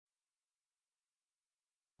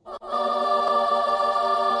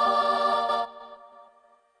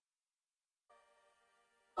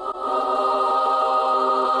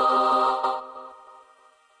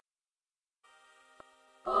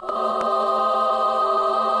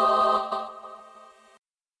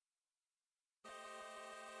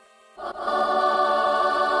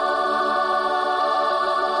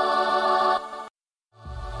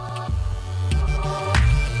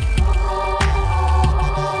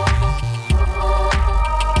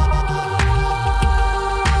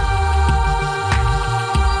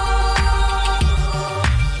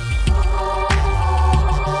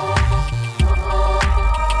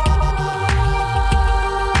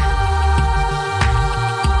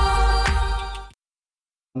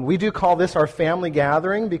We do call this our family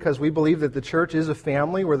gathering because we believe that the church is a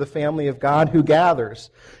family. We're the family of God who gathers.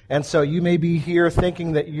 And so you may be here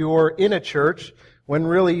thinking that you're in a church when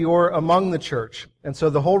really you're among the church. And so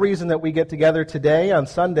the whole reason that we get together today on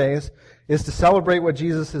Sundays is to celebrate what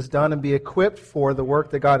Jesus has done and be equipped for the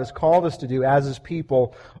work that God has called us to do as His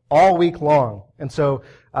people all week long. And so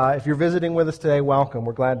if you're visiting with us today, welcome.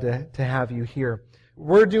 We're glad to have you here.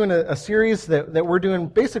 We're doing a series that we're doing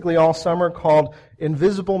basically all summer called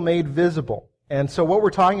Invisible Made Visible. And so what we're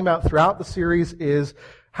talking about throughout the series is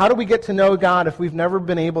how do we get to know God if we've never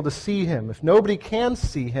been able to see Him? If nobody can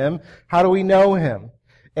see Him, how do we know Him?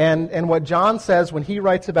 And what John says when he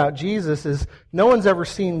writes about Jesus is no one's ever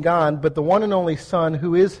seen God, but the one and only Son,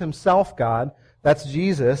 who is Himself God, that's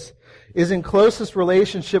Jesus, is in closest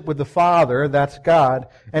relationship with the Father, that's God,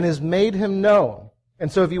 and has made Him known.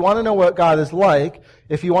 And so if you want to know what God is like,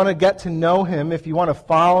 if you want to get to know Him, if you want to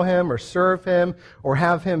follow Him or serve Him or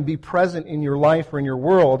have Him be present in your life or in your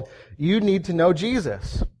world, you need to know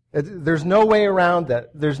Jesus. There's no way around that.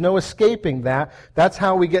 There's no escaping that. That's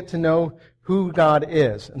how we get to know who God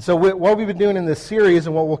is. And so what we've been doing in this series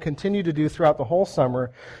and what we'll continue to do throughout the whole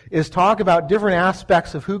summer is talk about different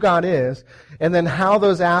aspects of who God is and then how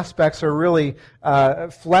those aspects are really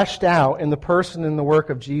fleshed out in the person and the work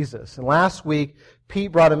of Jesus. And last week,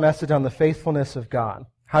 Pete brought a message on the faithfulness of God.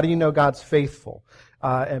 How do you know God's faithful?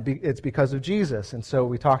 It's because of Jesus. And so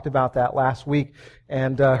we talked about that last week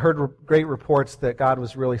and heard great reports that God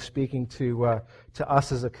was really speaking to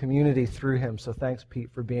us as a community through Him. So thanks,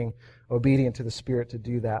 Pete, for being obedient to the Spirit to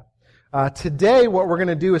do that. Today, what we're going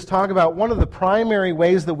to do is talk about one of the primary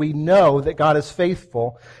ways that we know that God is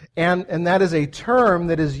faithful, and that is a term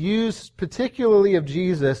that is used particularly of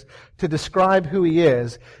Jesus to describe who He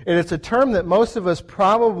is. And it's a term that most of us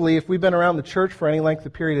probably, if we've been around the church for any length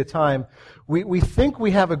of period of time, we think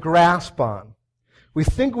we have a grasp on. We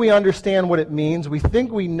think we understand what it means. We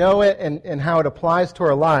think we know it and how it applies to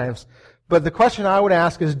our lives. But the question I would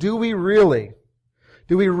ask is, do we really?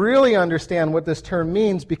 Do we really understand what this term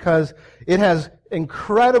means? Because it has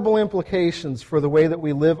incredible implications for the way that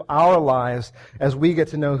we live our lives as we get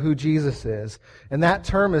to know who Jesus is. And that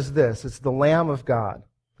term is this. It's the Lamb of God.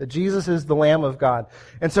 That Jesus is the Lamb of God.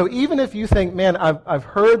 And so even if you think, man, I've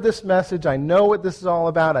heard this message, I know what this is all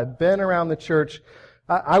about, I've been around the church,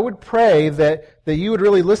 I would pray that you would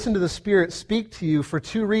really listen to the Spirit speak to you for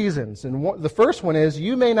two reasons. And the first one is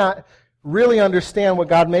you may not really understand what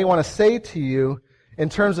God may want to say to you in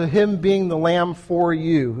terms of Him being the Lamb for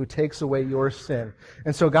you who takes away your sin.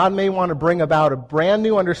 And so God may want to bring about a brand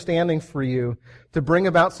new understanding for you, to bring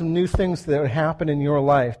about some new things that would happen in your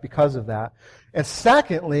life because of that. And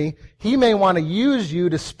secondly, He may want to use you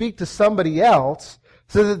to speak to somebody else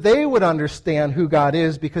so that they would understand who God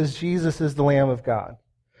is because Jesus is the Lamb of God.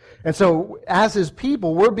 And so, as His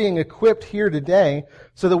people, we're being equipped here today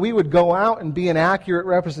so that we would go out and be an accurate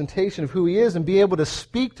representation of who He is and be able to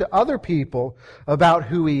speak to other people about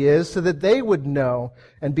who He is so that they would know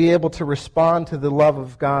and be able to respond to the love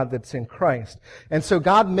of God that's in Christ. And so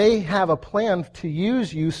God may have a plan to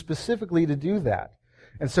use you specifically to do that.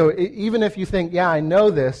 And so even if you think, yeah, I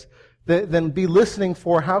know this, then be listening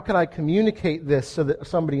for how can I communicate this so that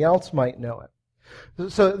somebody else might know it.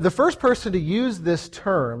 So the first person to use this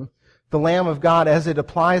term, the Lamb of God, as it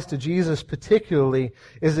applies to Jesus particularly,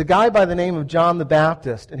 is a guy by the name of John the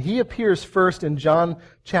Baptist. And he appears first in John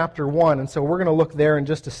chapter 1. And so we're going to look there in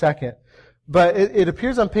just a second. But it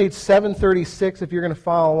appears on page 736 if you're going to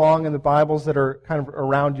follow along in the Bibles that are kind of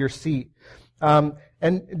around your seat.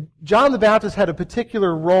 And John the Baptist had a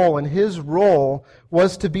particular role, and his role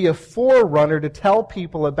was to be a forerunner to tell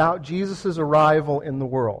people about Jesus' arrival in the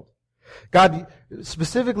world. God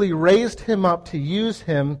specifically raised him up to use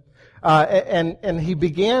him, and he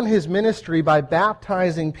began his ministry by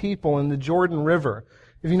baptizing people in the Jordan River.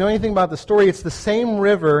 If you know anything about the story, it's the same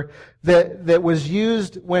river that was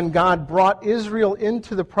used when God brought Israel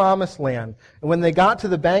into the Promised Land. And when they got to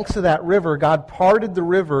the banks of that river, God parted the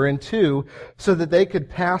river in two so that they could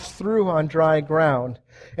pass through on dry ground.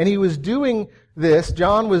 And he was doing this,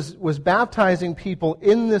 John was baptizing people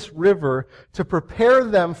in this river to prepare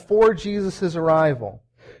them for Jesus' arrival.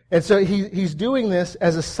 And so he's doing this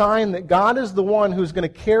as a sign that God is the one who's going to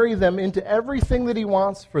carry them into everything that he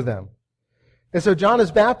wants for them. And so John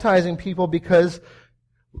is baptizing people because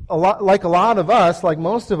like a lot of us, like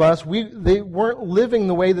most of us, they weren't living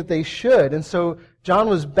the way that they should. And so John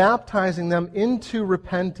was baptizing them into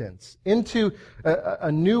repentance, into a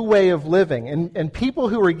new way of living. And people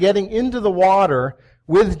who were getting into the water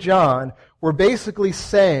with John were basically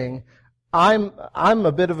saying, I'm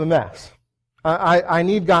a bit of a mess. I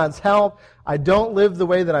need God's help. I don't live the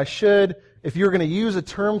way that I should. If you're going to use a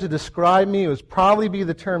term to describe me, it would probably be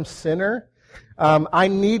the term sinner. I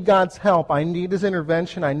need God's help. I need His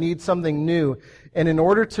intervention. I need something new. And in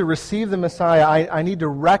order to receive the Messiah, I need to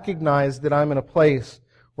recognize that I'm in a place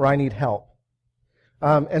where I need help.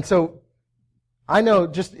 And so I know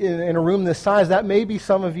just in a room this size, that may be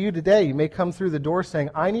some of you today. You may come through the door saying,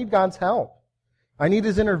 I need God's help. I need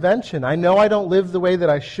His intervention. I know I don't live the way that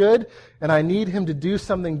I should, and I need Him to do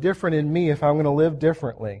something different in me if I'm going to live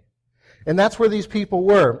differently. And that's where these people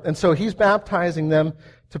were. And so He's baptizing them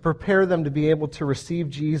to prepare them to be able to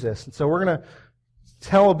receive Jesus. And so we're going to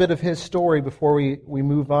tell a bit of His story before we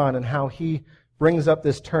move on and how He brings up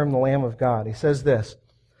this term, the Lamb of God. He says this,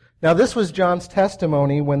 "Now this was John's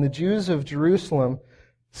testimony when the Jews of Jerusalem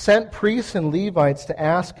sent priests and Levites to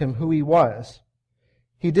ask him who he was.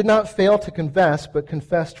 He did not fail to confess, but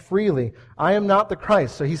confessed freely, 'I am not the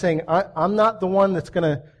Christ.'" So he's saying, I'm not the one that's going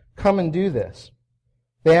to come and do this.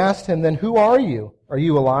 They asked him, "Then who are you? Are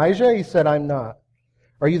you Elijah?" He said, "I'm not."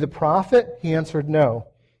 "Are you the prophet?" He answered, "No."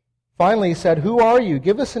 Finally he said, "Who are you?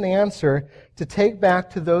 Give us an answer to take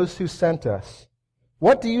back to those who sent us.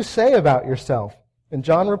 What do you say about yourself?" And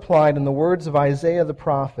John replied in the words of Isaiah the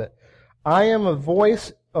prophet, "I am a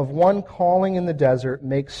voice of one calling in the desert,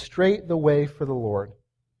 make straight the way for the Lord."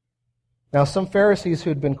 Now some Pharisees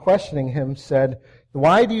who had been questioning him said,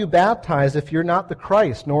 "Why do you baptize if you're not the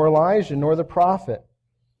Christ, nor Elijah, nor the prophet?"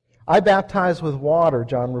 "I baptize with water,"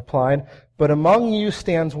 John replied, "but among you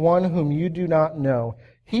stands one whom you do not know.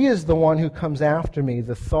 He is the one who comes after me,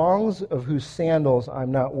 the thongs of whose sandals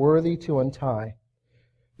I'm not worthy to untie."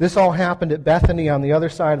 This all happened at Bethany on the other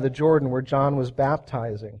side of the Jordan where John was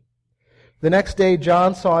baptizing. The next day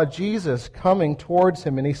John saw Jesus coming towards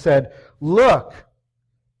him, and he said, "Look,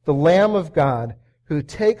 the Lamb of God, who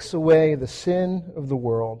takes away the sin of the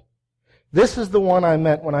world. This is the one I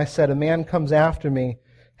meant when I said, 'A man comes after me,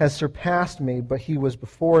 has surpassed me, but he was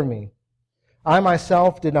before me.' I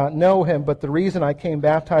myself did not know him, but the reason I came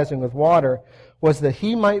baptizing with water was that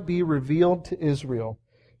he might be revealed to Israel."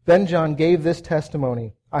 Then John gave this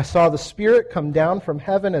testimony, "I saw the Spirit come down from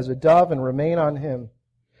heaven as a dove and remain on him.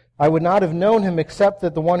 I would not have known him except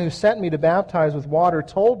that the one who sent me to baptize with water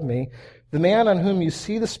told me, 'The man on whom you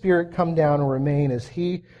see the Spirit come down and remain is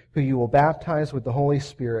he who you will baptize with the Holy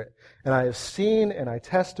Spirit. And I have seen and I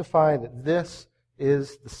testify that this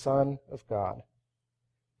is the Son of God.'"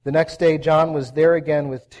 The next day John was there again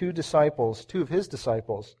with two of his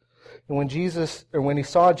disciples. And when he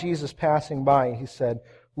saw Jesus passing by, he said,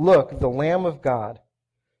 "Look, the Lamb of God."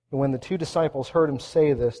 And when the two disciples heard him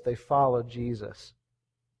say this, they followed Jesus.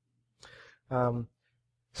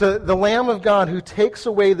 So the Lamb of God who takes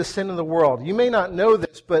away the sin of the world. You may not know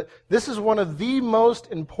this, but this is one of the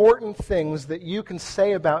most important things that you can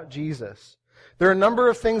say about Jesus. There are a number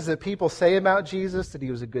of things that people say about Jesus, that he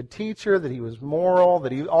was a good teacher, that he was moral,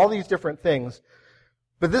 all these different things.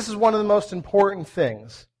 But this is one of the most important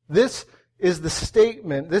things. This is the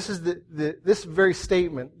statement, this very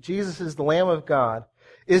statement, Jesus is the Lamb of God,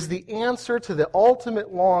 is the answer to the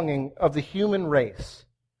ultimate longing of the human race.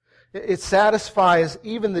 It satisfies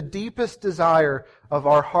even the deepest desire of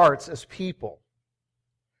our hearts as people.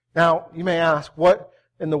 Now, you may ask, what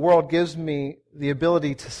in the world gives me the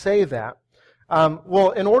ability to say that?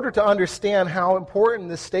 Well, in order to understand how important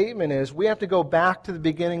this statement is, we have to go back to the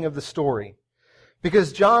beginning of the story.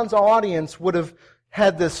 Because John's audience would have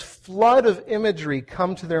had this flood of imagery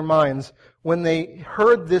come to their minds when they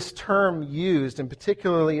heard this term used, and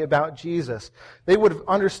particularly about Jesus. They would have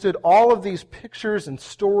understood all of these pictures and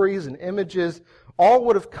stories and images, all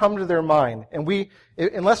would have come to their mind. And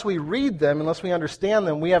unless we read them, unless we understand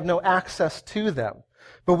them, we have no access to them.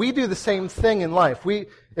 But we do the same thing in life.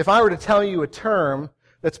 If I were to tell you a term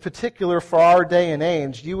that's particular for our day and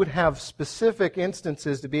age, you would have specific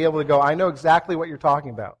instances to be able to go, I know exactly what you're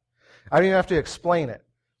talking about. I don't even have to explain it.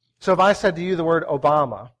 So if I said to you the word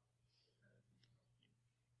Obama,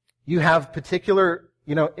 you have particular,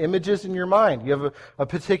 images in your mind. You have a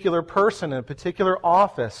particular person in a particular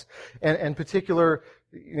office and particular,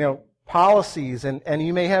 policies, and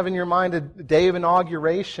you may have in your mind a day of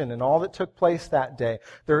inauguration and all that took place that day.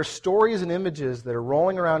 There are stories and images that are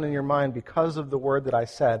rolling around in your mind because of the word that I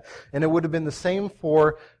said. And it would have been the same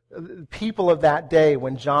for people of that day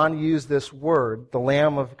when John used this word, the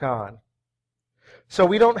Lamb of God. So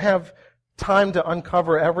we don't have time to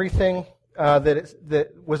uncover everything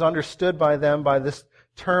that was understood by them by this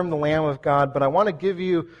term, the Lamb of God, but I want to give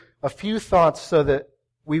you a few thoughts so that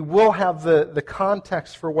we will have the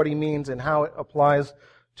context for what he means and how it applies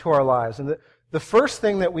to our lives. And the first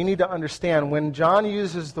thing that we need to understand when John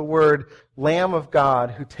uses the word Lamb of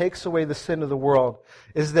God who takes away the sin of the world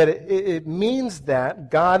is that it means that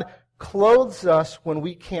God clothes us when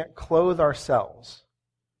we can't clothe ourselves.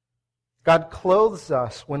 God clothes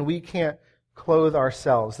us when we can't clothe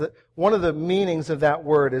ourselves. One of the meanings of that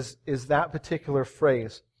word is that particular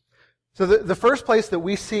phrase. So the first place that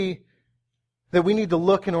we see that we need to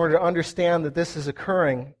look in order to understand that this is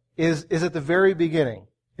occurring is at the very beginning.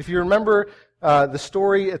 If you remember the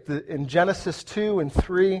story in Genesis 2 and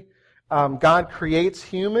 3, God creates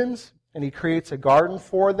humans, and He creates a garden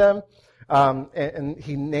for them, and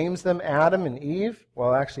He names them Adam and Eve.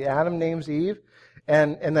 Well, actually, Adam names Eve,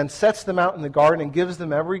 and then sets them out in the garden and gives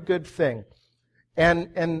them every good thing.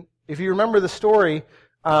 And if you remember the story,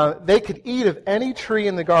 they could eat of any tree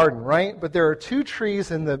in the garden, right? But there are two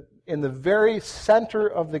trees in the very center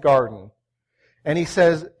of the garden. And he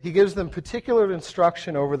gives them particular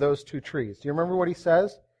instruction over those two trees. Do you remember what he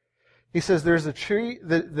says? He says there's a tree,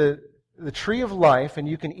 the tree of life, and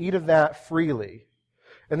you can eat of that freely.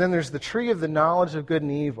 And then there's the tree of the knowledge of good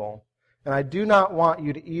and evil, and I do not want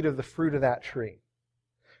you to eat of the fruit of that tree.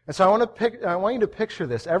 And so I want you to picture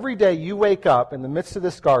this. Every day you wake up in the midst of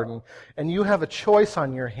this garden, and you have a choice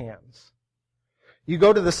on your hands. You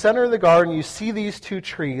go to the center of the garden, you see these two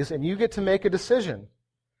trees, and you get to make a decision.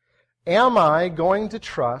 Am I going to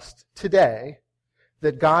trust today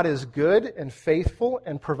that God is good and faithful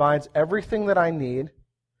and provides everything that I need,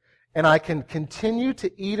 and I can continue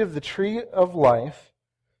to eat of the tree of life,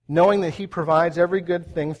 knowing that He provides every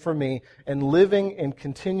good thing for me, and living in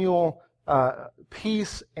continual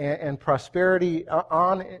peace and prosperity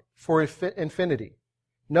on for infinity?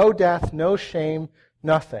 No death, no shame,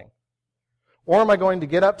 nothing. Or am I going to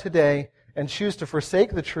get up today and choose to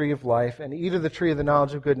forsake the tree of life and eat of the tree of the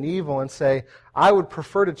knowledge of good and evil and say, I would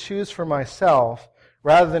prefer to choose for myself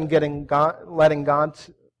rather than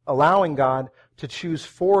allowing God to choose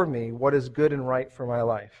for me what is good and right for my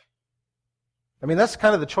life? I mean, that's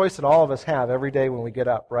kind of the choice that all of us have every day when we get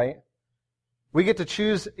up, right? We get to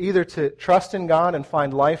choose either to trust in God and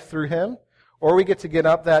find life through Him, or we get to get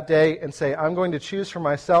up that day and say, I'm going to choose for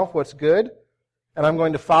myself what's good, and I'm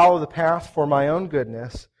going to follow the path for my own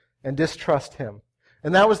goodness and distrust Him.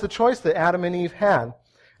 And that was the choice that Adam and Eve had.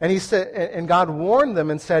 And He said, and God warned them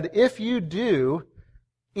and said, if you do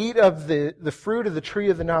eat of the fruit of the tree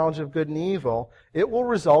of the knowledge of good and evil, it will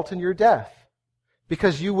result in your death.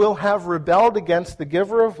 Because you will have rebelled against the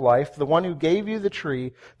giver of life, the one who gave you the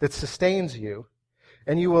tree that sustains you,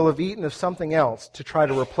 and you will have eaten of something else to try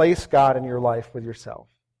to replace God in your life with yourself.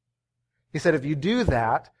 He said, if you do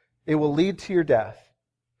that, it will lead to your death.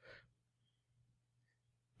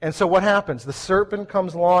 And so what happens? The serpent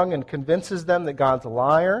comes along and convinces them that God's a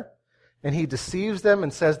liar, and he deceives them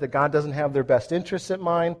and says that God doesn't have their best interests in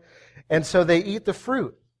mind, and so they eat the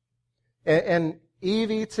fruit. And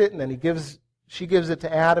Eve eats it, and then she gives it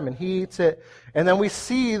to Adam, and he eats it. And then we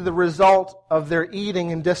see the result of their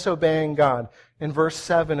eating and disobeying God in verse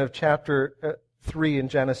 7 of chapter 3 in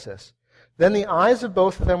Genesis. Then the eyes of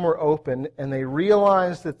both of them were opened, and they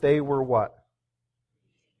realized that they were what?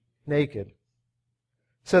 Naked.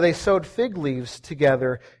 So they sewed fig leaves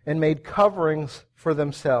together and made coverings for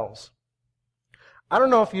themselves. I don't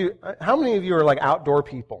know how many of you are like outdoor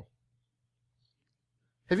people?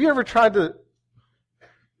 Have you ever tried to...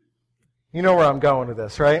 You know where I'm going with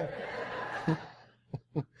this, right?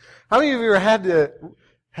 How many of you had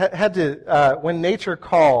to when nature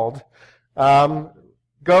called,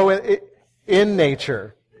 go in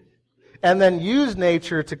nature and then use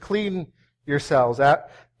nature to clean yourselves?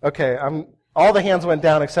 Okay, all the hands went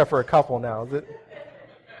down except for a couple now.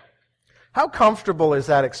 How comfortable is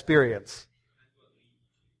that experience?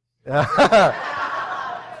 Have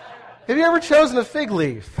you ever chosen a fig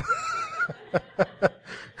leaf?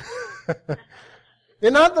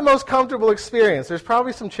 It's not the most comfortable experience. There's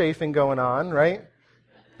probably some chafing going on, right?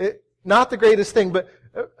 Not the greatest thing, but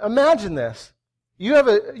imagine this. You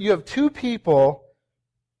have two people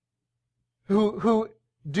who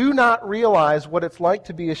do not realize what it's like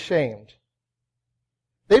to be ashamed.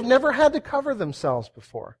 They've never had to cover themselves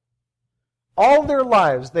before. All their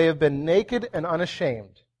lives they have been naked and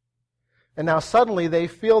unashamed. And now suddenly they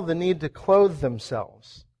feel the need to clothe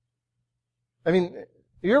themselves. I mean,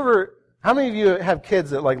 how many of you have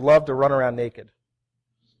kids that love to run around naked?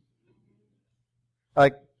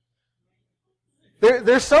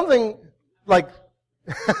 There's something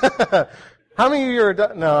how many of you are,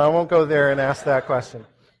 no, I won't go there and ask that question.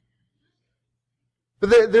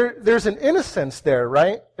 But there's an innocence there,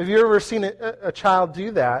 right? Have you ever seen a child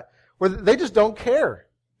do that, where they just don't care?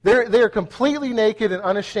 They are completely naked and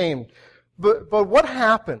unashamed. But what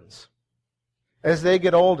happens as they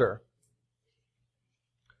get older?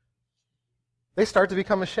 They start to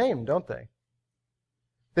become ashamed, don't they?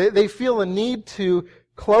 They feel a need to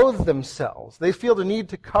clothe themselves. They feel the need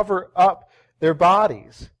to cover up their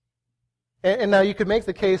bodies. And now you could make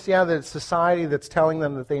the case, that it's society that's telling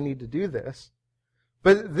them that they need to do this.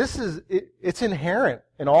 But it's inherent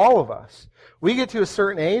in all of us. We get to a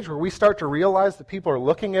certain age where we start to realize that people are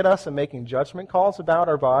looking at us and making judgment calls about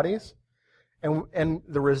our bodies. And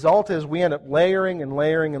the result is we end up layering and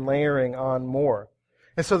layering and layering on more.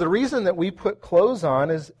 And so the reason that we put clothes on,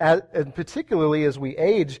 and particularly as we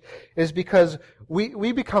age, is because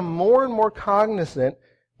we become more and more cognizant,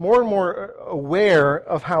 more and more aware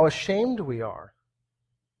of how ashamed we are,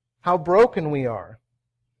 how broken we are.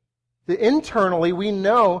 Internally, we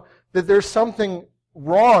know that there's something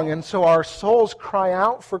wrong, and so our souls cry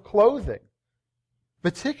out for clothing,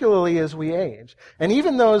 particularly as we age. And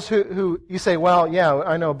even those who you say, well, yeah,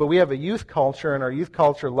 I know, but we have a youth culture, and our youth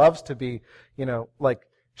culture loves to be,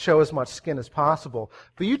 show as much skin as possible.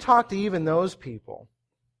 But you talk to even those people,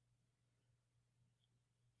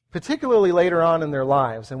 particularly later on in their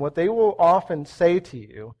lives, and what they will often say to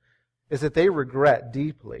you is that they regret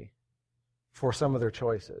deeply for some of their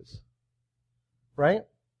choices. Right?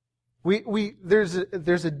 There's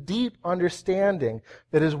a deep understanding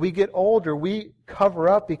that as we get older, we cover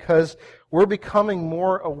up because we're becoming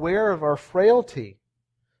more aware of our frailty,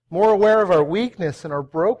 more aware of our weakness and our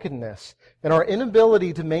brokenness and our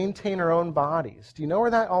inability to maintain our own bodies. Do you know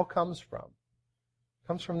where that all comes from? It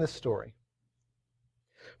comes from this story.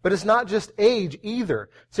 But it's not just age either.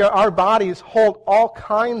 See, our bodies hold all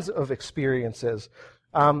kinds of experiences.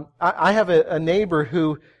 I have a neighbor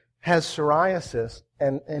who has psoriasis,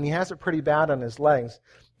 and he has it pretty bad on his legs,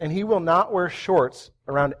 and he will not wear shorts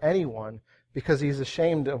around anyone because he's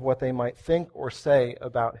ashamed of what they might think or say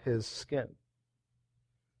about his skin.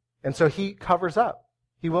 And so he covers up.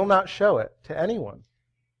 He will not show it to anyone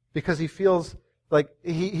because he feels like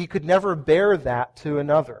he could never bear that to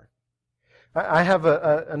another. I have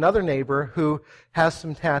another neighbor who has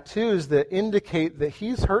some tattoos that indicate that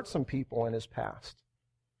he's hurt some people in his past.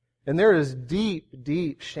 And there is deep,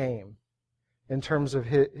 deep shame in terms of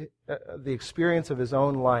the experience of his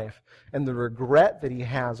own life, and the regret that he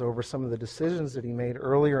has over some of the decisions that he made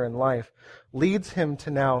earlier in life leads him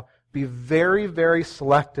to now be very, very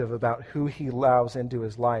selective about who he allows into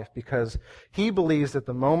his life, because he believes that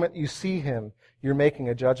the moment you see him, you're making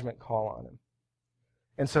a judgment call on him.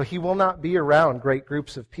 And so he will not be around great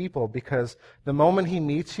groups of people, because the moment he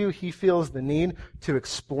meets you, he feels the need to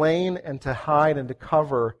explain and to hide and to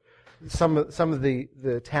cover some of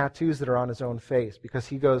the tattoos that are on his own face, because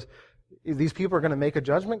he goes, these people are going to make a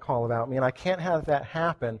judgment call about me, and I can't have that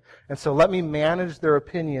happen, and so let me manage their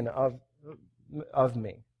opinion of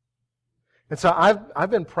me. And so I've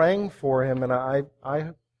been praying for him, and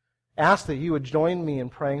I ask that you would join me in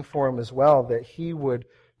praying for him as well, that he would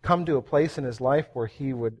come to a place in his life where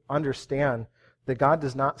he would understand that God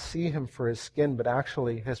does not see him for his skin, but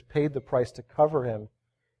actually has paid the price to cover him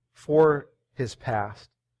for his past.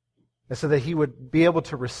 And so that he would be able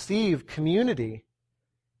to receive community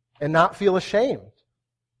and not feel ashamed.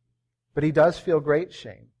 But he does feel great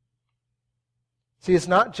shame. See, it's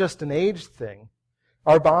not just an age thing.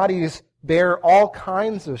 Our bodies bear all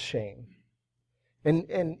kinds of shame.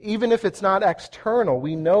 And even if it's not external,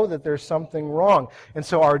 we know that there's something wrong. And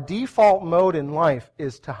so our default mode in life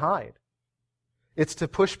is to hide. It's to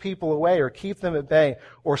push people away or keep them at bay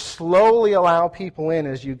or slowly allow people in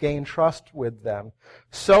as you gain trust with them,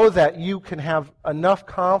 so that you can have enough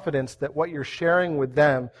confidence that what you're sharing with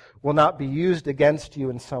them will not be used against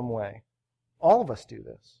you in some way. All of us do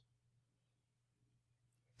this.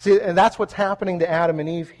 See, and that's what's happening to Adam and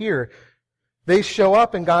Eve here. They show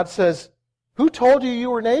up and God says, "Who told you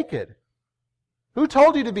were naked? Who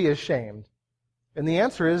told you to be ashamed?" And the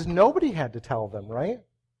answer is nobody had to tell them, right?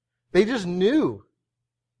 They just knew.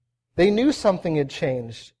 They knew something had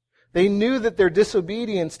changed. They knew that their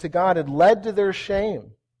disobedience to God had led to their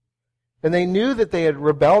shame. And they knew that they had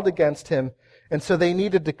rebelled against him, and so they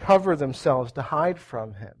needed to cover themselves, to hide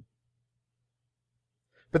from him.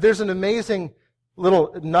 But there's an amazing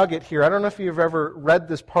little nugget here. I don't know if you've ever read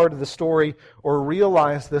this part of the story or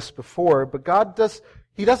realized this before, but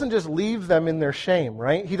He doesn't just leave them in their shame,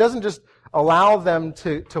 right? He doesn't just allow them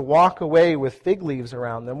to walk away with fig leaves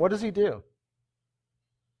around them. What does he do?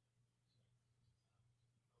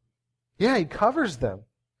 Yeah, he covers them.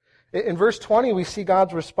 In verse 20, we see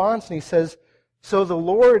God's response, and he says, "So the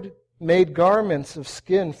Lord made garments of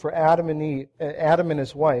skin for Adam and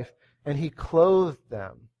his wife, and he clothed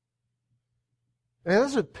them." And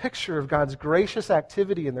this is a picture of God's gracious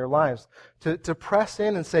activity in their lives, to press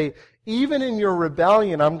in and say, even in your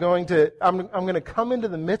rebellion, I'm going to come into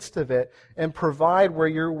the midst of it and provide where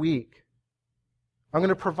you're weak. I'm going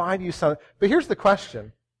to provide you something. But here's the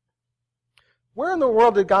question. Where in the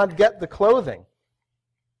world did God get the clothing?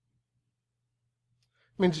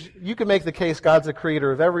 I mean, you could make the case God's the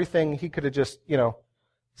creator of everything. He could have just,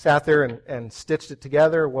 sat there and stitched it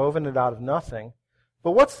together, woven it out of nothing.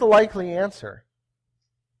 But what's the likely answer?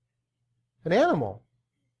 An animal.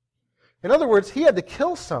 In other words, he had to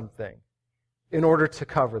kill something in order to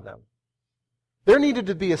cover them. There needed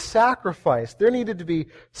to be a sacrifice. There needed to be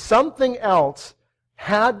something else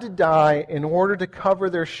had to die in order to cover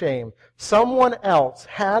their shame. Someone else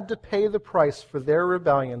had to pay the price for their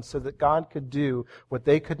rebellion so that God could do what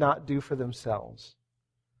they could not do for themselves.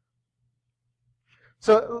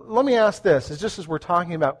 So let me ask this, just as we're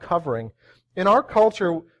talking about covering. In our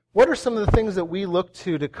culture, what are some of the things that we look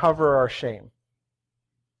to cover our shame?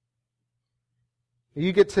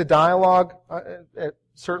 You get to dialogue at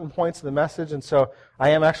certain points of the message, and so I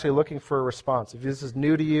am actually looking for a response. If this is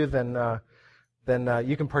new to you, then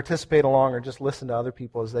you can participate along or just listen to other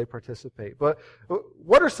people as they participate. But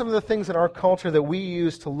what are some of the things in our culture that we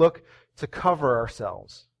use to look to cover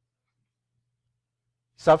ourselves?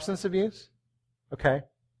 Substance abuse? Okay.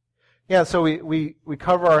 Yeah, so we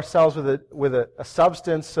cover ourselves with a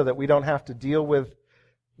substance so that we don't have to deal with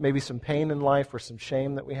maybe some pain in life or some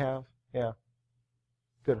shame that we have. Yeah.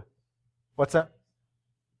 Good. What's that?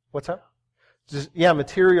 What's that?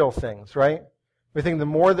 Material things, right? We think the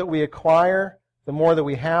more that we acquire, the more that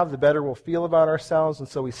we have, the better we'll feel about ourselves, and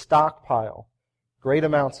so we stockpile great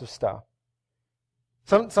amounts of stuff.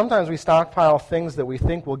 Sometimes we stockpile things that we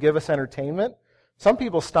think will give us entertainment. Some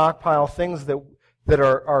people stockpile things that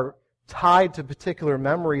are tied to particular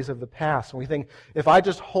memories of the past. And we think, if I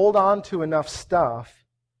just hold on to enough stuff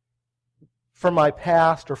from my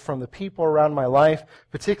past or from the people around my life,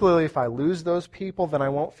 particularly if I lose those people, then I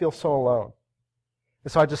won't feel so alone.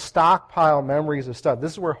 And so I just stockpile memories of stuff.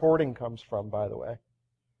 This is where hoarding comes from, by the way.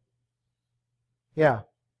 Yeah.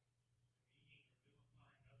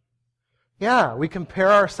 Yeah, we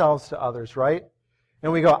compare ourselves to others, right?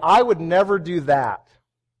 And we go, I would never do that.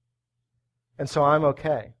 And so I'm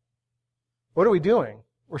okay. What are we doing?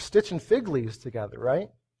 We're stitching fig leaves together, right?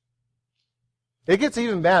 It gets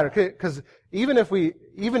even better, because even if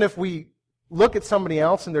we look at somebody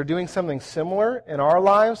else and they're doing something similar in our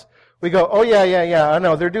lives, we go, oh yeah, I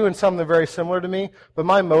know, they're doing something very similar to me, but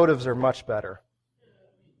my motives are much better.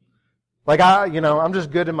 Like, I'm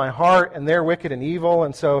just good in my heart, and they're wicked and evil,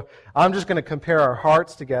 and so I'm just going to compare our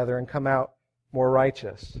hearts together and come out more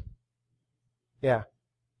righteous. Yeah.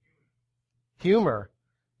 Humor.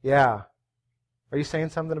 Yeah. Are you saying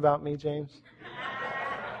something about me, James?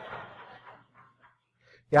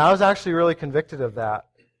 Yeah, I was actually really convicted of that.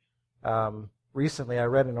 Recently, I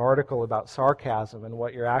read an article about sarcasm and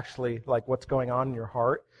what you're actually, like, what's going on in your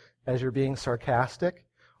heart as you're being sarcastic.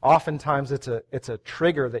 Oftentimes, it's a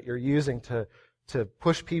trigger that you're using to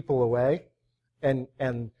push people away, and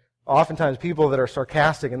oftentimes people that are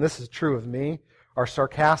sarcastic, and this is true of me, are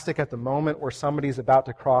sarcastic at the moment where somebody's about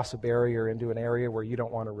to cross a barrier into an area where you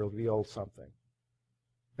don't want to reveal something.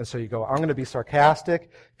 And so you go, I'm going to be sarcastic.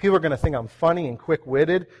 People are going to think I'm funny and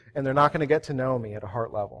quick-witted, and they're not going to get to know me at a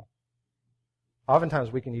heart level.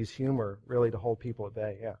 Oftentimes we can use humor really to hold people at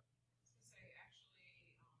bay, yeah.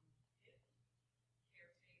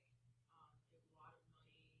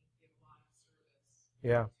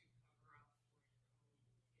 Yeah.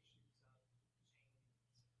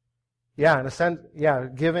 Yeah, in a sense, yeah,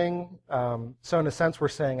 giving. So in a sense, we're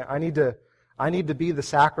saying I need to be the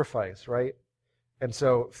sacrifice, right? And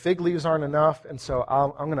so fig leaves aren't enough, and so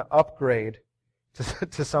I'm going to upgrade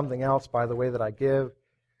to something else by the way that I give.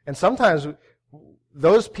 And sometimes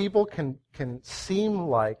those people can seem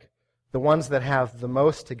like the ones that have the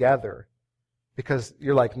most together, because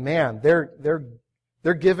you're like, man,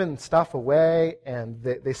 they're giving stuff away, and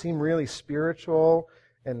they seem really spiritual,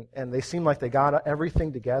 and they seem like they got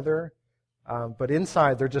everything together. But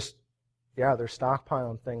inside, they're just yeah, they're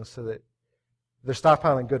stockpiling things so that they're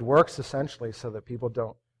stockpiling good works, essentially, so that people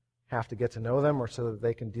don't have to get to know them or so that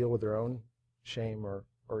they can deal with their own shame or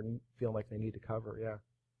feel like they need to cover, yeah.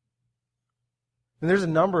 And there's a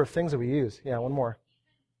number of things that we use. Yeah, one more.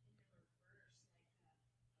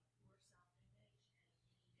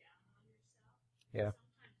 Yeah.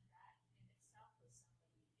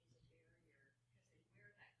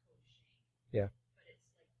 Yeah.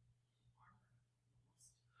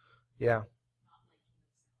 Yeah.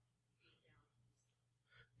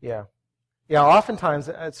 Yeah. Yeah, oftentimes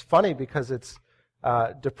it's funny because it's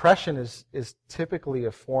depression is typically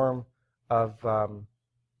a form of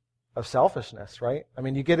selfishness, right? I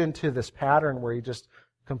mean, you get into this pattern where you're just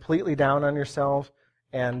completely down on yourself,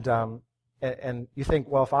 and you think,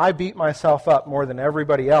 well, if I beat myself up more than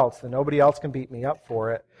everybody else, then nobody else can beat me up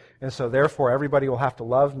for it, and so therefore everybody will have to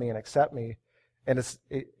love me and accept me, and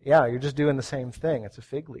you're just doing the same thing. It's a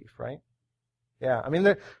fig leaf, right? Yeah, I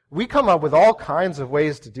mean, we come up with all kinds of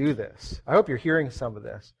ways to do this. I hope you're hearing some of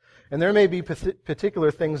this. And there may be particular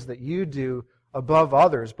things that you do above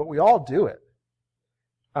others, but we all do it.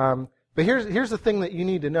 But here's the thing that you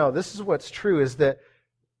need to know. This is what's true, is that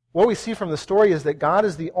what we see from the story is that God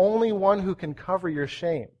is the only one who can cover your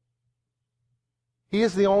shame. He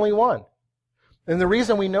is the only one. And the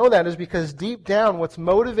reason we know that is because deep down what's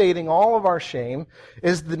motivating all of our shame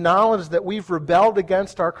is the knowledge that we've rebelled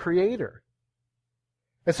against our Creator.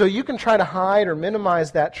 And so you can try to hide or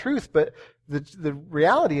minimize that truth, but the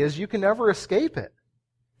reality is you can never escape it.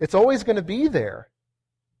 It's always going to be there.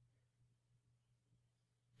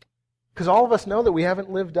 Because all of us know that we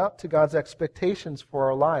haven't lived up to God's expectations for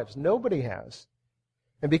our lives. Nobody has.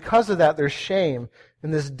 And because of that, there's shame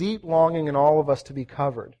and this deep longing in all of us to be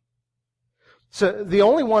covered. So the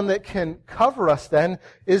only one that can cover us then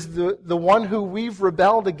is the one who we've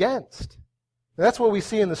rebelled against. And that's what we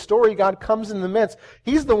see in the story. God comes in the midst.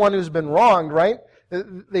 He's the one who's been wronged, right?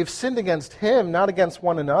 They've sinned against Him, not against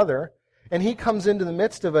one another. And He comes into the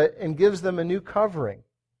midst of it and gives them a new covering.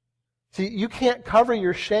 See, you can't cover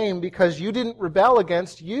your shame because you didn't rebel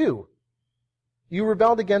against you. You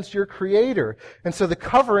rebelled against your Creator. And so the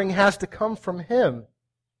covering has to come from Him.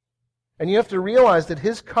 And you have to realize that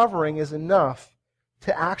His covering is enough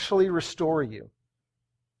to actually restore you.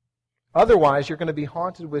 Otherwise, you're going to be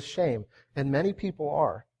haunted with shame. And many people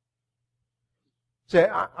are.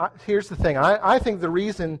 So here's the thing. I think the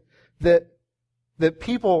reason that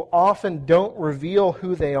people often don't reveal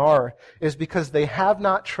who they are is because they have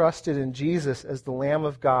not trusted in Jesus as the Lamb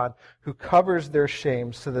of God who covers their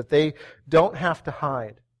shame so that they don't have to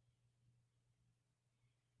hide.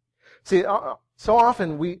 See, so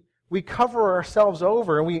often we cover ourselves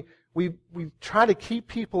over and we try to keep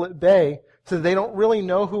people at bay so they don't really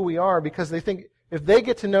know who we are because they think if they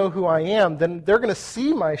get to know who I am, then they're going to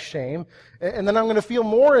see my shame and then I'm going to feel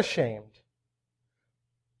more ashamed.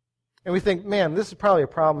 And we think, man, this is probably a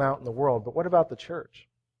problem out in the world, but what about the church?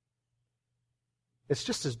 It's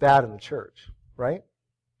just as bad in the church, right?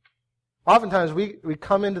 Oftentimes we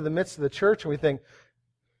come into the midst of the church and we think,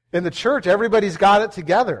 in the church, everybody's got it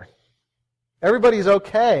together. Everybody's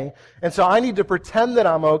okay, and so I need to pretend that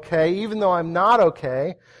I'm okay, even though I'm not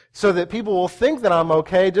okay, so that people will think that I'm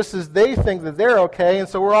okay, just as they think that they're okay, and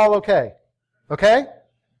so we're all okay. Okay?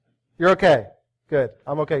 You're okay. Good.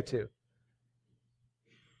 I'm okay too.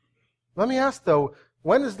 Let me ask, though,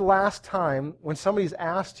 when is the last time when somebody's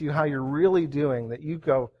asked you how you're really doing that you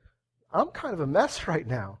go, I'm kind of a mess right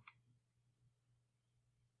now?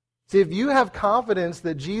 See, if you have confidence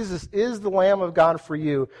that Jesus is the Lamb of God for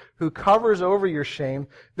you, who covers over your shame,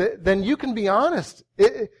 then you can be honest.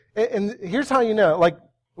 And here's how you know. Like,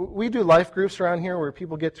 we do life groups around here where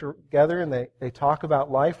people get together and they talk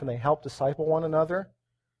about life and they help disciple one another.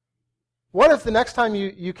 What if the next time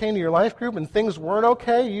you came to your life group and things weren't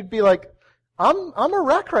okay, you'd be like, I'm a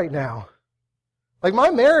wreck right now. Like, my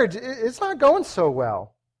marriage, it's not going so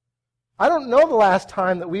well. I don't know the last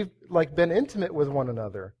time that we've been intimate with one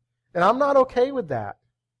another. And I'm not okay with that.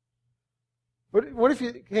 What if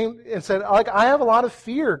you came and said, I have a lot of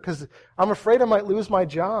fear because I'm afraid I might lose my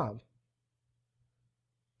job?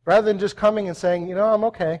 Rather than just coming and saying, I'm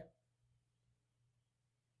okay.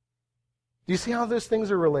 Do you see how those things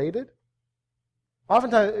are related?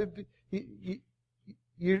 Oftentimes,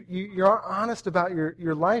 you're honest about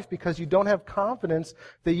your life because you don't have confidence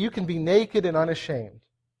that you can be naked and unashamed.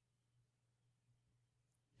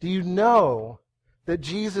 Do you know that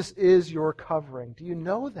Jesus is your covering? Do you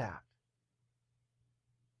know that?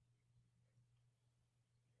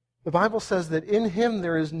 The Bible says that in Him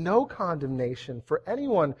there is no condemnation for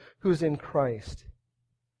anyone who's in Christ.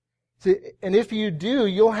 See, and if you do,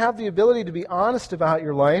 you'll have the ability to be honest about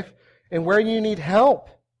your life and where you need help.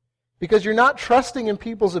 Because you're not trusting in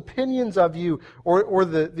people's opinions of you or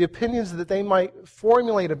the opinions that they might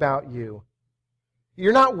formulate about you.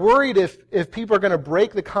 You're not worried if people are going to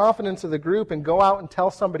break the confidence of the group and go out and tell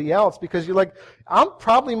somebody else, because you're like, I'm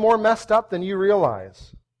probably more messed up than you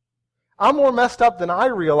realize. I'm more messed up than I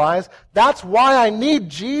realize. That's why I need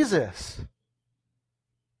Jesus.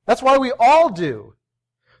 That's why we all do.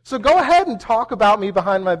 So go ahead and talk about me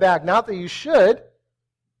behind my back. Not that you should.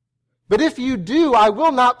 But if you do, I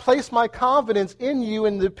will not place my confidence in you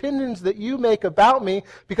and the opinions that you make about me,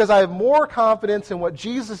 because I have more confidence in what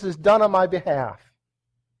Jesus has done on my behalf.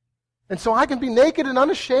 And so I can be naked and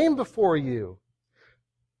unashamed before you.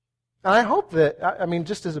 And I hope that,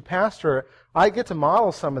 just as a pastor, I get to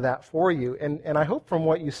model some of that for you. And I hope from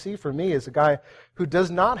what you see from me as a guy who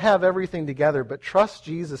does not have everything together, but trusts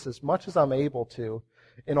Jesus as much as I'm able to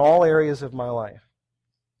in all areas of my life.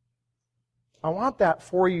 I want that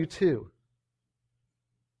for you too.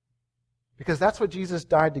 Because that's what Jesus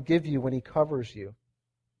died to give you when He covers you.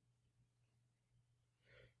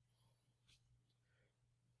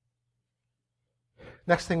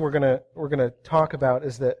 Next thing we're going to talk about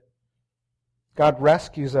is that God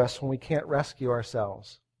rescues us when we can't rescue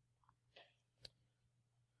ourselves.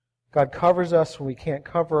 God covers us when we can't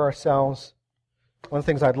cover ourselves. One of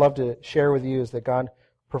the things I'd love to share with you is that God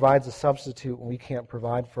provides a substitute when we can't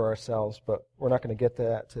provide for ourselves, but we're not going to get to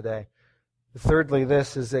that today. Thirdly,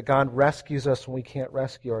 this is that God rescues us when we can't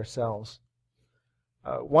rescue ourselves.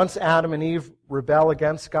 Once Adam and Eve rebel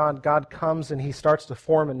against God, God comes and He starts to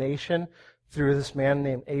form a nation through this man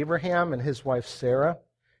named Abraham and his wife Sarah,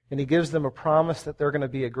 and He gives them a promise that they're going to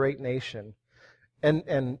be a great nation.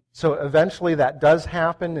 And so eventually that does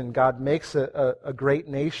happen, and God makes a great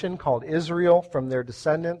nation called Israel from their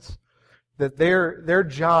descendants. That their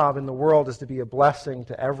job in the world is to be a blessing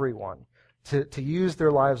to everyone, to use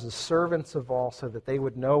their lives as servants of all so that they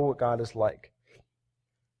would know what God is like.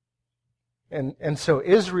 And so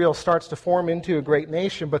Israel starts to form into a great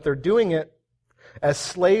nation, but they're doing it as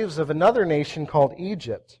slaves of another nation called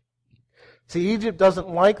Egypt. See, Egypt doesn't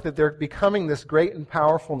like that they're becoming this great and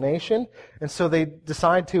powerful nation, and so they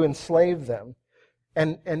decide to enslave them.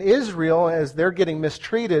 And Israel, as they're getting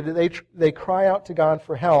mistreated, they cry out to God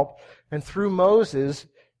for help. And through Moses,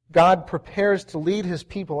 God prepares to lead His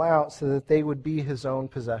people out so that they would be His own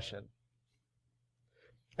possession.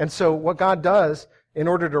 And so what God does in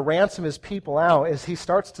order to ransom His people out is He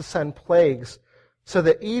starts to send plagues so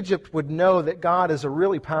that Egypt would know that God is a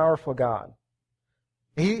really powerful God.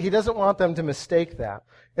 He doesn't want them to mistake that.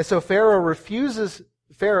 And so Pharaoh,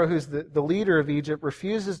 who's the leader of Egypt,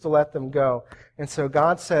 refuses to let them go. And so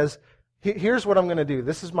God says, here's what I'm going to do.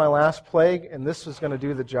 This is my last plague, and this is going to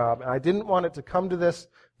do the job. And I didn't want it to come to this,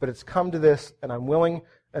 but it's come to this, and I'm willing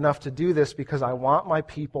enough to do this because I want my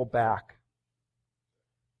people back.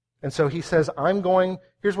 And so He says,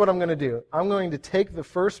 here's what I'm going to do. I'm going to take the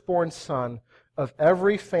firstborn son of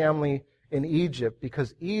every family in Egypt,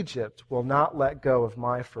 because Egypt will not let go of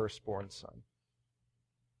my firstborn son.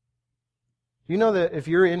 You know that if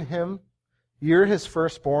you're in Him, you're His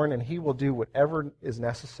firstborn, and He will do whatever is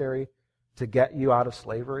necessary to get you out of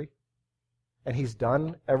slavery. And He's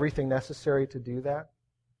done everything necessary to do that.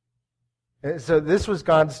 And so this was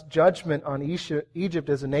God's judgment on Egypt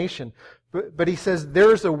as a nation. But He says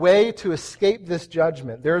there's a way to escape this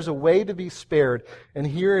judgment. There's a way to be spared. And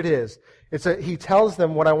here it is. He tells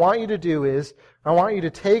them, what I want you to do is, I want you to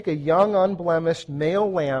take a young, unblemished male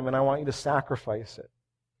lamb, and I want you to sacrifice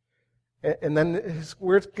it. And then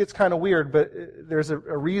where it gets kind of weird, but there's a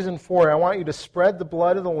reason for it. I want you to spread the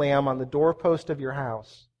blood of the lamb on the doorpost of your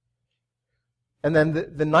house. And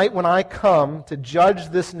then the night when I come to judge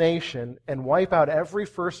this nation and wipe out every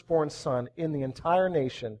firstborn son in the entire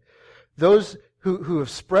nation, those who have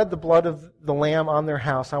spread the blood of the lamb on their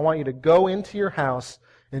house, I want you to go into your house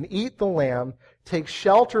and eat the lamb, take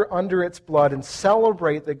shelter under its blood, and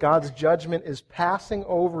celebrate that God's judgment is passing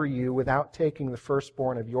over you without taking the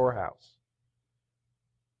firstborn of your house.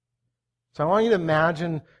 So I want you to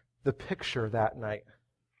imagine the picture that night.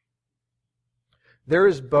 There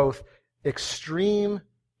is both extreme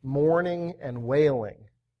mourning and wailing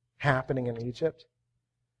happening in Egypt,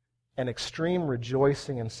 and extreme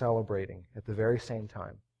rejoicing and celebrating at the very same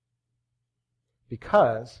time.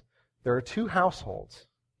 Because there are two households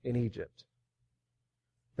in Egypt.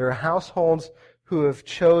 There are households who have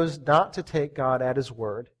chose not to take God at His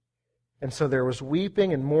word. And so there was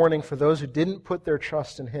weeping and mourning for those who didn't put their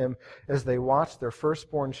trust in Him as they watched their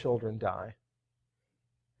firstborn children die.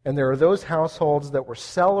 And there are those households that were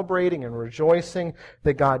celebrating and rejoicing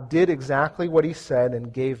that God did exactly what He said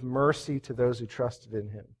and gave mercy to those who trusted in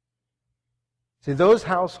Him. See, those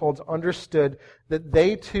households understood that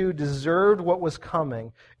they too deserved what was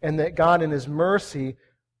coming, and that God in His mercy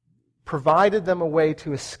provided them a way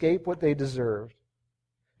to escape what they deserved.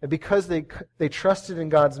 And because they trusted in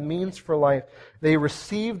God's means for life, they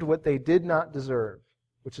received what they did not deserve,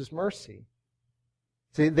 which is mercy.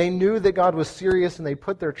 See, they knew that God was serious, and they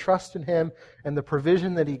put their trust in Him and the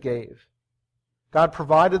provision that He gave. God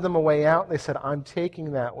provided them a way out, and they said, I'm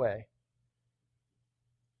taking that way.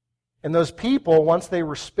 And those people, once they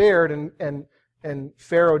were spared, and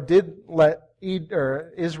Pharaoh did let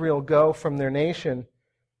Israel go from their nation,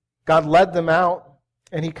 God led them out,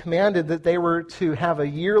 and He commanded that they were to have a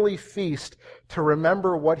yearly feast to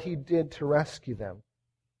remember what He did to rescue them.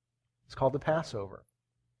 It's called the Passover.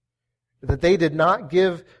 That they did not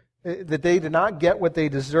get what they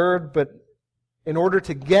deserved, but in order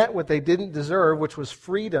to get what they didn't deserve, which was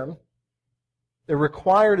freedom, they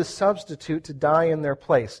required a substitute to die in their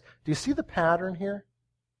place. Do you see the pattern here?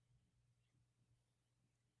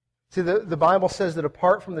 See, the Bible says that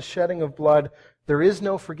apart from the shedding of blood, there is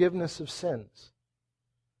no forgiveness of sins.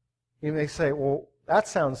 You may say, well, that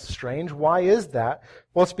sounds strange. Why is that?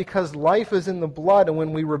 Well, it's because life is in the blood, and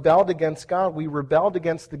when we rebelled against God, we rebelled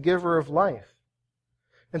against the giver of life.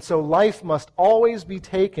 And so life must always be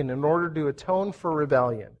taken in order to atone for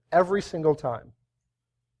rebellion, every single time.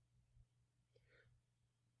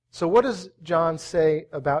 So what does John say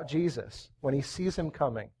about Jesus when he sees Him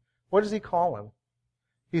coming? What does he call Him?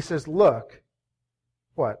 He says, look,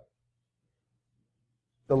 what?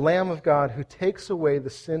 The Lamb of God who takes away the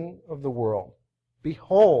sin of the world.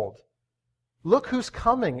 Behold, look who's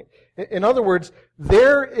coming. In other words,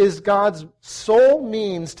 there is God's sole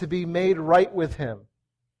means to be made right with Him.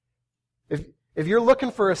 If you're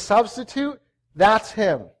looking for a substitute, that's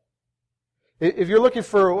Him. If you're looking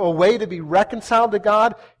for a way to be reconciled to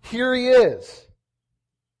God, here He is.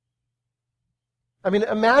 I mean,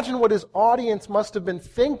 imagine what His audience must have been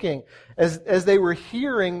thinking as they were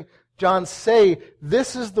hearing John say,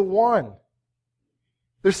 this is the one.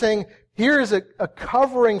 They're saying, here is a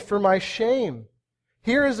covering for my shame.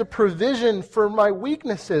 Here is a provision for my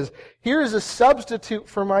weaknesses. Here is a substitute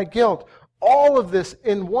for my guilt. All of this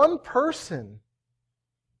in one person.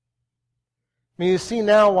 I mean, you see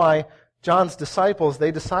now why John's disciples,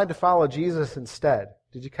 they decide to follow Jesus instead.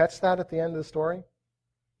 Did you catch that at the end of the story?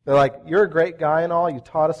 They're like, you're a great guy and all. You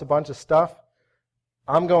taught us a bunch of stuff.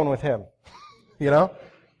 I'm going with him. You know?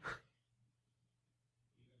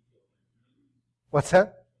 What's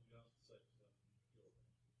that?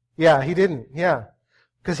 Yeah, he didn't. Yeah.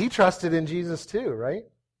 Because he trusted in Jesus too, right?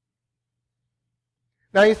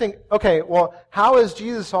 Now you think, okay, well, how is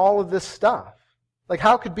Jesus all of this stuff? Like,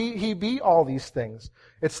 how could he be all these things?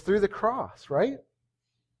 It's through the cross, right?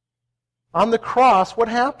 On the cross, what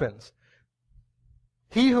happens?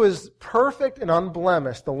 He who is perfect and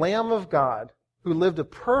unblemished, the Lamb of God, who lived a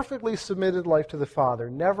perfectly submitted life to the Father,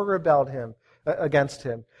 never rebelled against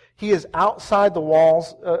Him. He is outside the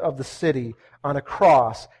walls of the city on a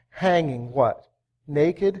cross, hanging what?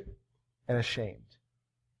 Naked and ashamed.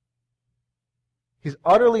 He's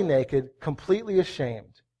utterly naked, completely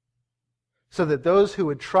ashamed, so that those who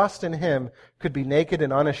would trust in Him could be naked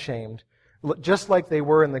and unashamed, just like they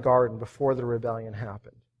were in the garden before the rebellion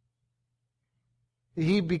happened.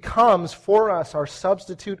 He becomes for us our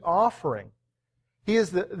substitute offering. He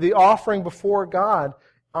is the offering before God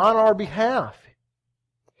on our behalf.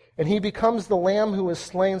 And He becomes the Lamb who is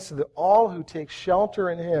slain so that all who take shelter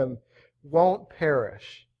in Him won't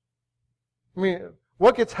perish. I mean,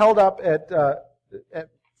 what gets held up at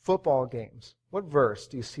football games? What verse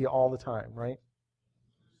do you see all the time, right?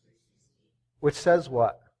 Which says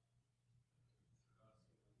what?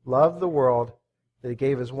 Love the world, that He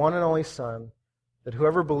gave His one and only Son, that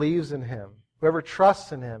whoever believes in Him, whoever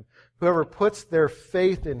trusts in Him, whoever puts their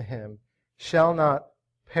faith in Him, shall not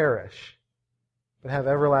perish, but have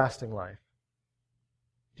everlasting life.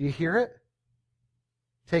 Do you hear it?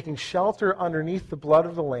 Taking shelter underneath the blood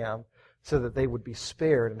of the Lamb so that they would be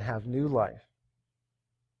spared and have new life.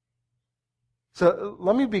 So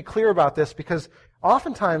let me be clear about this, because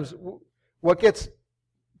oftentimes what gets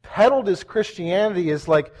peddled as Christianity is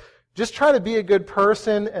like, just try to be a good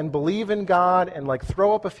person and believe in God and like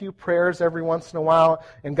throw up a few prayers every once in a while,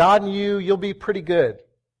 and God and you'll be pretty good,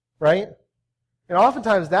 right? And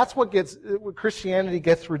oftentimes that's what Christianity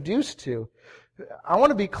gets reduced to. I want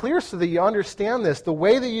to be clear so that you understand this. The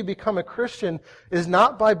way that you become a Christian is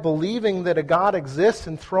not by believing that a God exists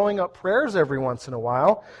and throwing up prayers every once in a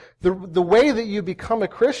while. The way that you become a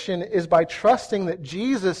Christian is by trusting that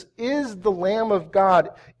Jesus is the Lamb of God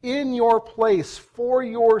in your place for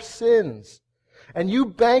your sins. and you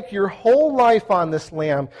bank your whole life on this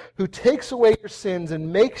Lamb who takes away your sins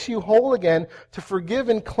and makes you whole again to forgive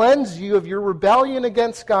and cleanse you of your rebellion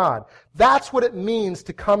against God. That's what it means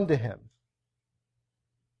to come to Him.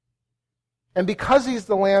 And because He's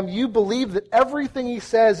the Lamb, you believe that everything He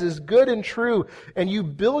says is good and true, and you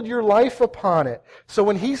build your life upon it. So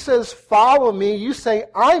when He says, follow me, you say,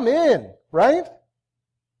 I'm in, right?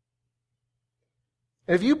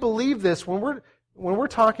 And if you believe this, when we're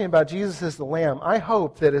talking about Jesus as the Lamb, I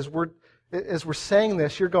hope that as we're saying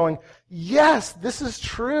this, you're going, yes, this is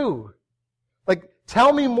true. Like,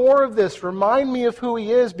 tell me more of this. Remind me of who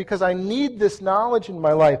He is, because I need this knowledge in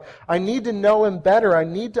my life. I need to know Him better. I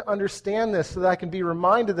need to understand this so that I can be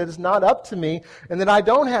reminded that it's not up to me and that I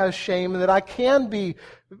don't have shame and that I can be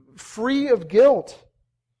free of guilt.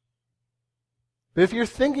 But if you're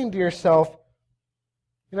thinking to yourself,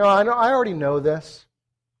 I already know this.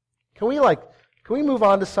 Can we move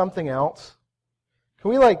on to something else? Can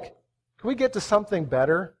we get to something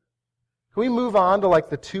better? Can we move on to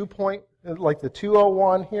the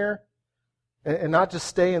 201 here, and not just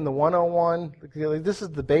stay in the 101? This is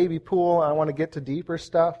the baby pool. I want to get to deeper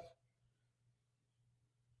stuff.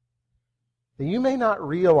 You may not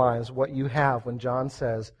realize what you have when John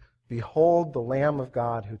says, "Behold the Lamb of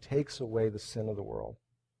God who takes away the sin of the world."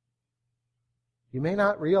 You may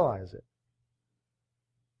not realize it.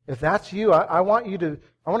 If that's you, I want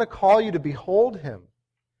to call you to behold Him,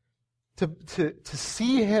 to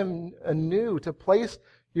see Him anew, to place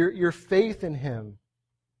your faith in Him.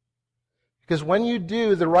 Because when you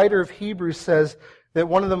do, the writer of Hebrews says that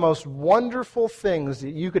one of the most wonderful things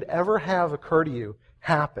that you could ever have occur to you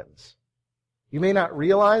happens. You may not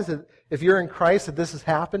realize that if you're in Christ that this has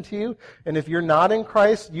happened to you, and if you're not in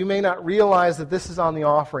Christ, you may not realize that this is on the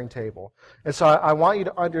offering table. And so I want you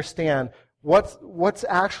to understand what's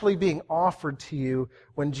actually being offered to you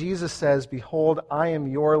when Jesus says, "Behold, I am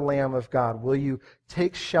your Lamb of God. Will you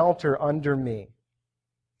take shelter under me?"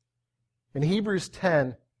 In Hebrews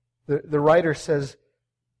 10, the writer says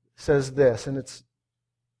this, and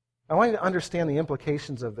I want you to understand the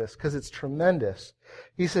implications of this because it's tremendous.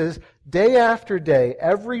 He says, day after day,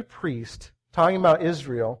 every priest, talking about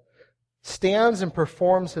Israel, stands and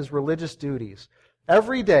performs his religious duties.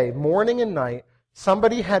 Every day, morning and night,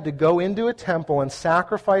 somebody had to go into a temple and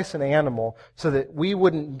sacrifice an animal so that we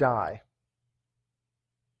wouldn't die.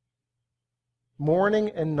 Morning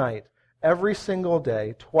and night, every single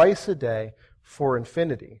day, twice a day, for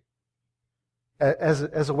infinity.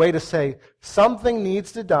 As a way to say, something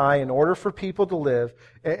needs to die in order for people to live,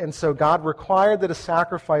 and so God required that a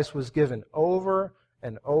sacrifice was given over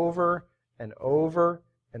and over and over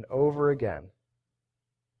and over again,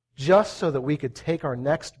 just so that we could take our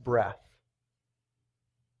next breath.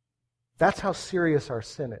 That's how serious our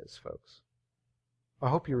sin is, folks. I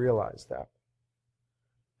hope you realize that.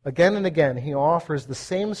 Again and again, He offers the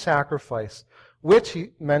same sacrifice, which He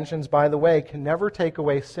mentions, by the way, can never take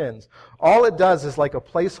away sins. All it does is like a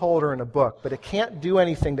placeholder in a book, but it can't do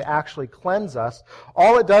anything to actually cleanse us.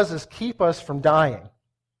 All it does is keep us from dying.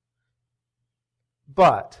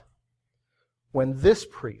 But when this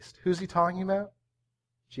priest, who's he talking about?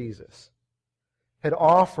 Jesus, had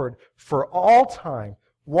offered for all time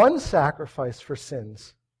one sacrifice for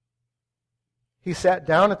sins, He sat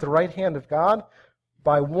down at the right hand of God.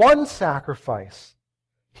 By one sacrifice,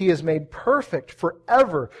 He has made perfect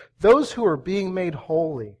forever those who are being made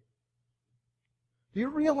holy. Do you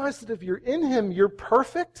realize that if you're in Him, you're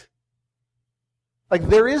perfect? Like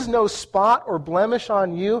there is no spot or blemish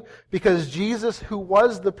on you because Jesus, who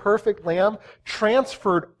was the perfect Lamb,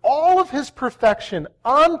 transferred all of His perfection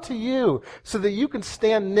onto you so that you can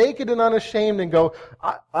stand naked and unashamed and go,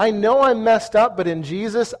 I know I'm messed up, but in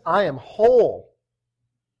Jesus, I am whole.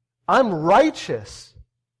 I'm righteous.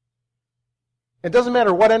 It doesn't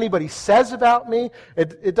matter what anybody says about me.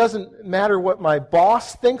 It doesn't matter what my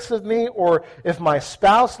boss thinks of me, or if my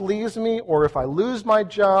spouse leaves me, or if I lose my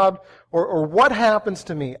job, or what happens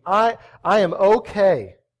to me. I am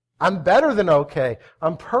okay. I'm better than okay.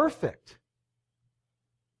 I'm perfect.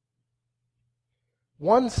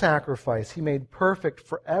 One sacrifice He made perfect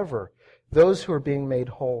forever those who are being made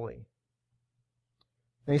holy.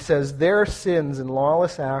 And He says, their sins and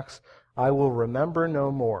lawless acts I will remember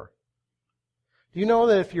no more. Do you know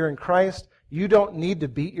that if you're in Christ, you don't need to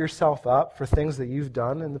beat yourself up for things that you've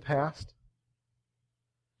done in the past?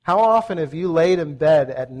 How often have you laid in bed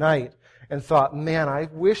at night and thought, man, I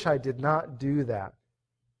wish I did not do that?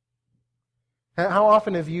 How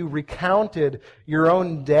often have you recounted your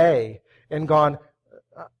own day and gone,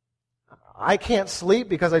 I can't sleep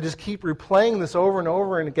because I just keep replaying this over and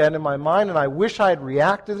over and again in my mind, and I wish I had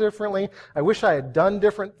reacted differently. I wish I had done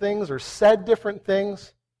different things or said different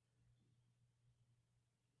things.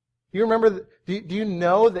 Do you remember? Do you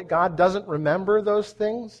know that God doesn't remember those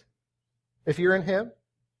things if you're in Him?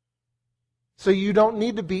 So you don't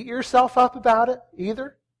need to beat yourself up about it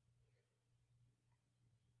either.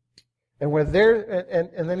 And where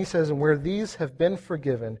and then he says, and where these have been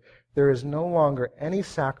forgiven, there is no longer any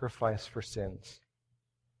sacrifice for sins.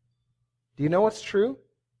 Do you know what's true?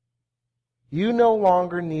 You no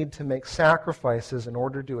longer need to make sacrifices in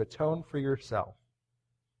order to atone for yourself.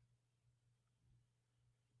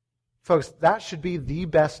 Folks, that should be the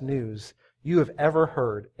best news you have ever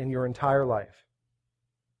heard in your entire life.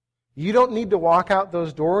 You don't need to walk out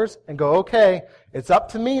those doors and go, okay, it's up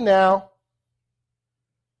to me now.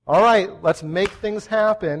 All right, let's make things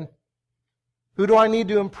happen. Who do I need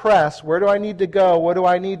to impress? Where do I need to go? What do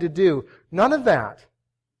I need to do? None of that.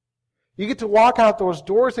 You get to walk out those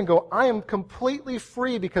doors and go, I am completely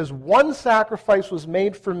free because one sacrifice was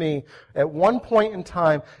made for me at one point in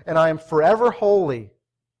time, and I am forever holy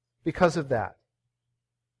because of that.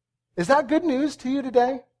 Is that good news to you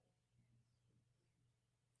today?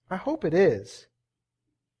 I hope it is.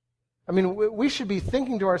 I mean, we should be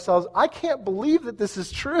thinking to ourselves, I can't believe that this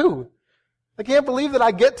is true. I can't believe that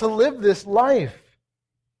I get to live this life.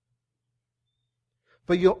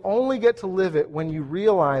 But you'll only get to live it when you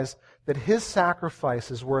realize that His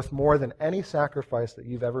sacrifice is worth more than any sacrifice that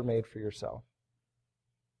you've ever made for yourself.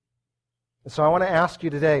 And so I want to ask you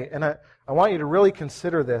today, and I want you to really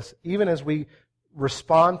consider this, even as we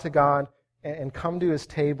respond to God and come to His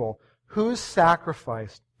table, whose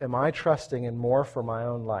sacrifice am I trusting in more for my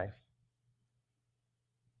own life?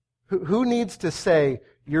 Who needs to say,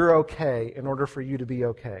 you're okay, in order for you to be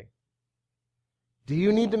okay? Do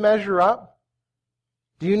you need to measure up?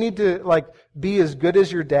 Do you need to be as good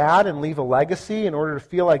as your dad and leave a legacy in order to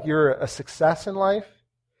feel like you're a success in life?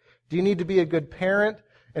 Do you need to be a good parent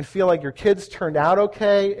and feel like your kids turned out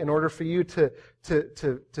okay in order for you to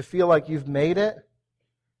feel like you've made it?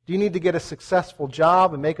 Do you need to get a successful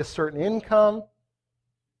job and make a certain income?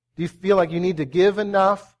 Do you feel like you need to give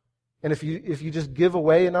enough? And if you just give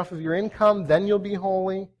away enough of your income, then you'll be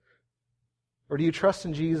holy? Or do you trust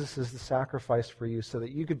in Jesus as the sacrifice for you so that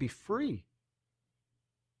you could be free?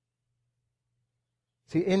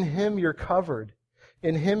 See, in Him you're covered.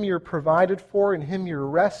 In Him you're provided for. In Him you're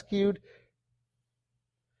rescued.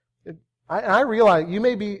 I realize you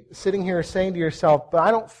may be sitting here saying to yourself, but I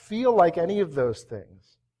don't feel like any of those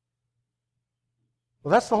things.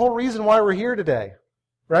 Well, that's the whole reason why we're here today,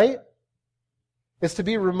 right? It's to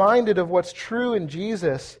be reminded of what's true in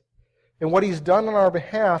Jesus and what He's done on our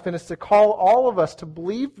behalf, and it's to call all of us to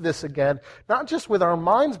believe this again, not just with our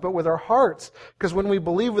minds, but with our hearts. Because when we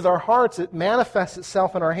believe with our hearts, it manifests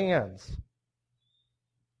itself in our hands.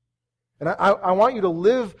 And I want you to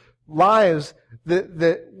live lives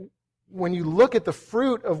that when you look at the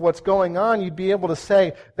fruit of what's going on, you'd be able to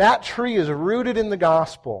say, that tree is rooted in the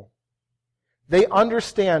gospel. They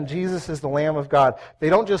understand Jesus is the Lamb of God. They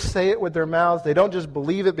don't just say it with their mouths. They don't just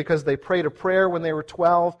believe it because they prayed a prayer when they were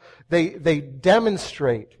 12. They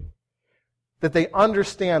demonstrate that they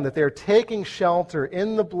understand that they're taking shelter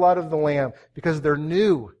in the blood of the Lamb because they're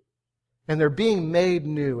new. And they're being made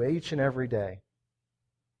new each and every day.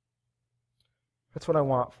 That's what I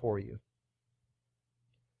want for you.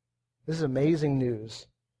 This is amazing news.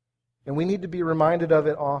 And we need to be reminded of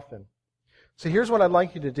it often. So here's what I'd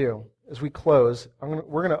like you to do as we close.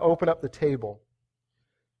 We're going to open up the table.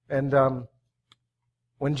 And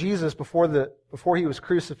when Jesus, before He was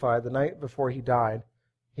crucified, the night before He died,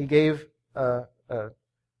 He gave a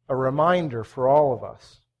reminder for all of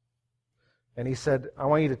us. And He said, I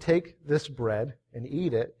want you to take this bread and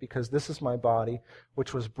eat it because this is my body,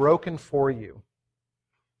 which was broken for you.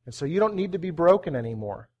 And so you don't need to be broken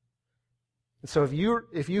anymore. And so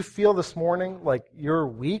if you feel this morning like you're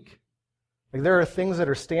weak, like there are things that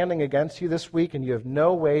are standing against you this week and you have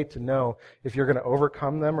no way to know if you're going to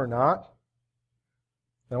overcome them or not,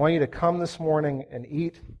 I want you to come this morning and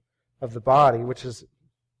eat of the body, which is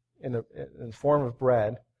in the form of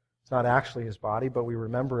bread. It's not actually His body, but we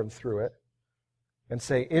remember Him through it. And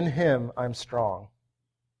say, in Him I'm strong.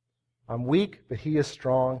 I'm weak, but He is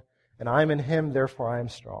strong. And I'm in Him, therefore I am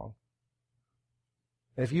strong.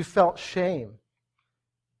 And if you felt shame,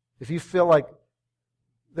 if you feel like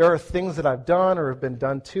there are things that I've done or have been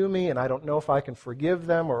done to me and I don't know if I can forgive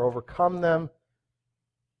them or overcome them,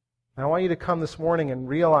 I want you to come this morning and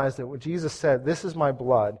realize that what Jesus said, this is my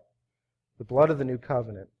blood, the blood of the new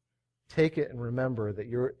covenant. Take it and remember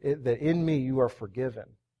that in me you are forgiven.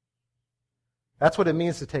 That's what it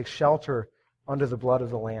means to take shelter under the blood of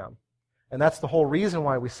the Lamb. And that's the whole reason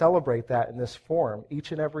why we celebrate that in this form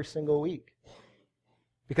each and every single week.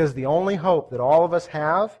 Because the only hope that all of us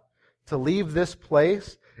have to leave this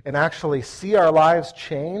place and actually see our lives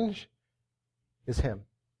change is Him.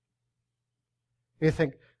 You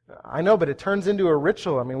think, I know, but it turns into a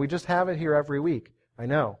ritual. I mean, we just have it here every week. I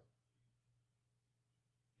know.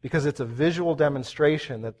 Because it's a visual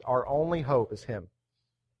demonstration that our only hope is Him.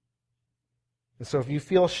 And so if you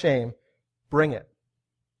feel shame, bring it.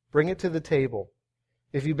 Bring it to the table.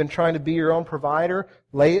 If you've been trying to be your own provider,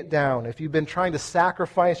 lay it down. If you've been trying to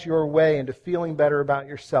sacrifice your way into feeling better about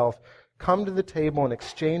yourself, come to the table and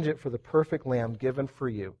exchange it for the perfect Lamb given for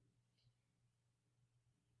you.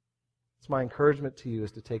 It's my encouragement to you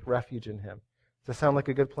is to take refuge in Him. Does that sound like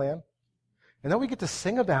a good plan? And then we get to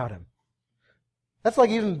sing about Him. That's like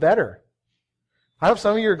even better. I hope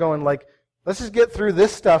some of you are going like, let's just get through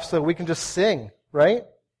this stuff so we can just sing, right?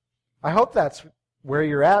 I hope that's where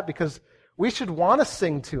you're at, because we should want to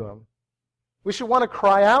sing to Him. We should want to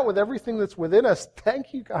cry out with everything that's within us,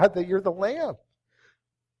 thank you, God, that you're the Lamb.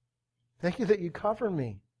 Thank you that you cover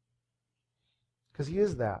me. Because He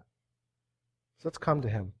is that. So let's come to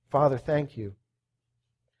Him. Father, thank you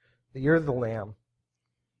that you're the Lamb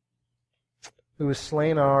who was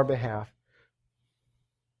slain on our behalf.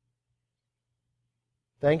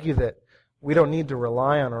 Thank you that we don't need to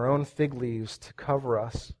rely on our own fig leaves to cover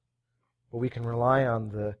us, but we can rely on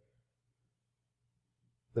the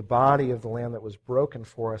body of the Lamb that was broken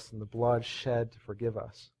for us and the blood shed to forgive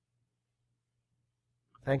us.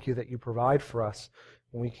 Thank you that you provide for us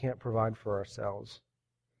when we can't provide for ourselves.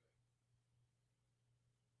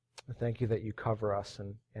 Thank you that you cover us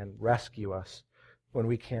and rescue us when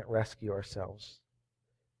we can't rescue ourselves.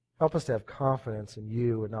 Help us to have confidence in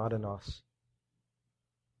you and not in us.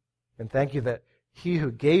 And thank you that He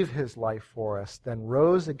who gave His life for us then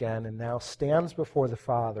rose again and now stands before the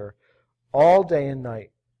Father all day and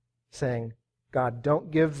night saying, God, don't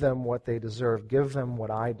give them what they deserve. Give them what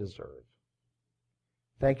I deserve.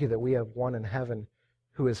 Thank you that we have one in heaven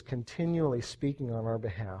who is continually speaking on our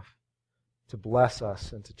behalf to bless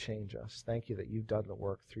us and to change us. Thank you that you've done the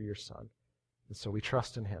work through your Son. And so we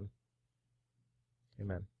trust in Him.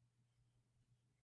 Amen.